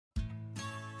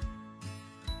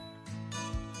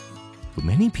For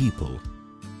many people,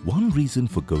 one reason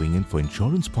for going in for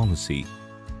insurance policy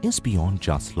is beyond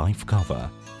just life cover,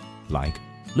 like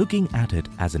looking at it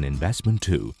as an investment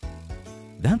too.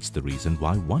 That's the reason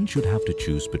why one should have to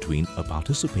choose between a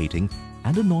participating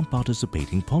and a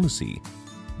non-participating policy.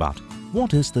 But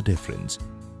what is the difference?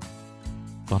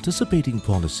 Participating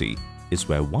policy is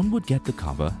where one would get the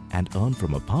cover and earn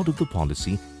from a part of the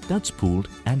policy that's pooled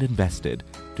and invested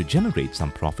to generate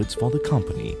some profits for the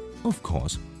company. Of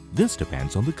course, this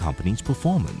depends on the company's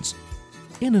performance.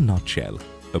 In a nutshell,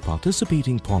 a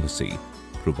participating policy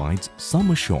provides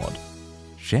sum assured,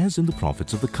 shares in the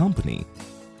profits of the company,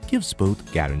 gives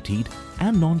both guaranteed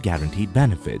and non-guaranteed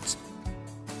benefits,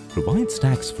 provides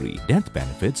tax-free death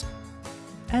benefits,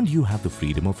 and you have the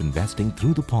freedom of investing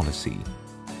through the policy.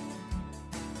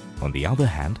 On the other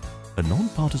hand, a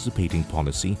non-participating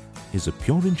policy is a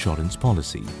pure insurance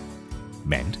policy,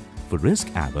 meant for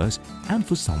risk-averse and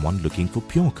for someone looking for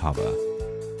pure cover.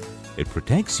 It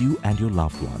protects you and your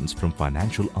loved ones from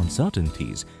financial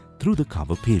uncertainties through the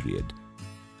cover period,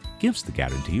 gives the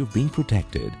guarantee of being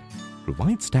protected,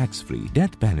 provides tax-free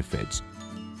death benefits,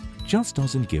 just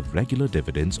doesn't give regular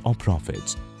dividends or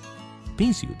profits,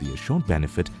 pays you the assured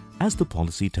benefit as the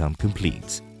policy term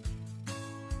completes.